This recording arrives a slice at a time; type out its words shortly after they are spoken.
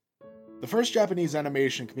The first Japanese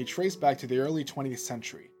animation can be traced back to the early 20th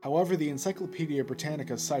century. However, the Encyclopedia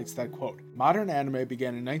Britannica cites that, quote, modern anime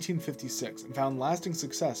began in 1956 and found lasting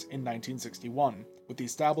success in 1961, with the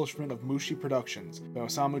establishment of Mushi Productions by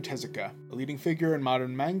Osamu Tezuka, a leading figure in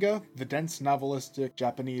modern manga, the dense novelistic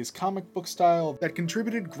Japanese comic book style that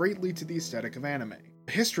contributed greatly to the aesthetic of anime.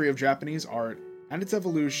 The history of Japanese art and its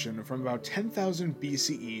evolution from about 10,000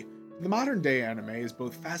 BCE to the modern day anime is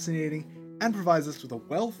both fascinating and provides us with a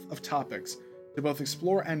wealth of topics to both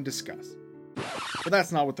explore and discuss. But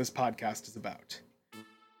that's not what this podcast is about.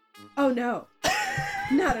 Oh no.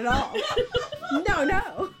 Not at all.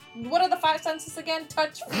 No. What are the 5 senses again?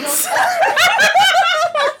 Touch, feel, touch.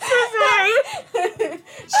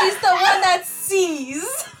 She's the one that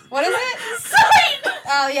sees. What is it? Sight!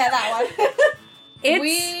 Oh yeah, that one.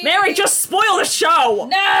 Mary, just spoil the show! No!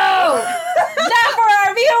 Not for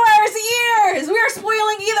our viewers' ears! We are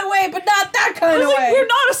spoiling either way, but not that kind of way. We're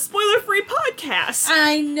not a spoiler-free podcast.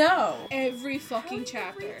 I know. Every fucking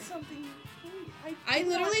chapter. I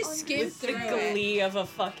literally skimmed through the glee of a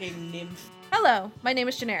fucking nymph. Hello, my name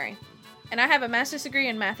is Janery, and I have a master's degree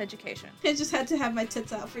in math education. I just had to have my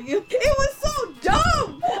tits out for you. It was so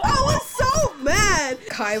dumb! I was so mad!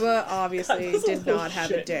 Kaiba obviously did not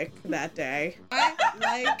have a dick that day. I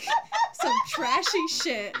like some trashy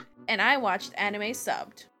shit. And I watched anime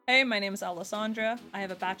subbed. Hey, my name is Alessandra. I have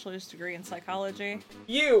a bachelor's degree in psychology.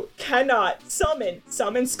 You cannot summon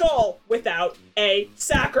Skull without a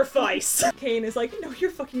sacrifice. Kane is like, no, you're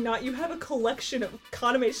fucking not. You have a collection of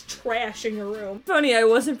Kaname's trash in your room. Funny, I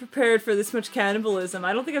wasn't prepared for this much cannibalism.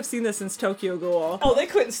 I don't think I've seen this since Tokyo Ghoul. Oh, they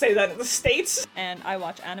couldn't say that in the States. And I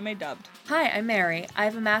watch anime dubbed. Hi, I'm Mary. I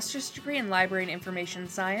have a master's degree in library and information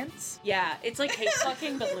science. Yeah, it's like hate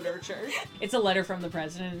fucking, but literature. It's a letter from the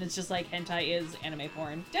president, and it's just like, hentai is anime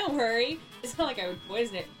porn. Don't worry. It's not like I would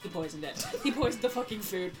poison it. He poisoned it. He poisoned the fucking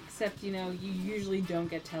food. Except, you know, you usually don't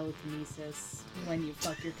get telekinesis when you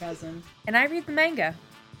fuck your cousin. And I read the manga.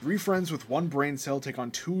 3 friends with 1 brain cell take on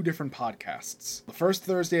 2 different podcasts. The first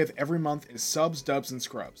Thursday of every month is Subs, Dubs, and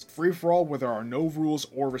Scrubs, free for all where there are no rules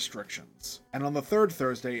or restrictions. And on the 3rd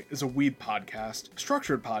Thursday is a Weeb podcast,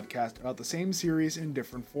 structured podcast about the same series in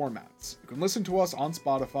different formats. You can listen to us on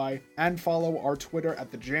Spotify and follow our Twitter at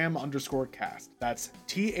the J.A.M_cast. That's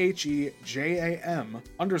THEJAM_CAST.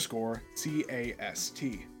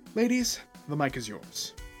 Ladies, the mic is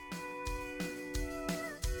yours.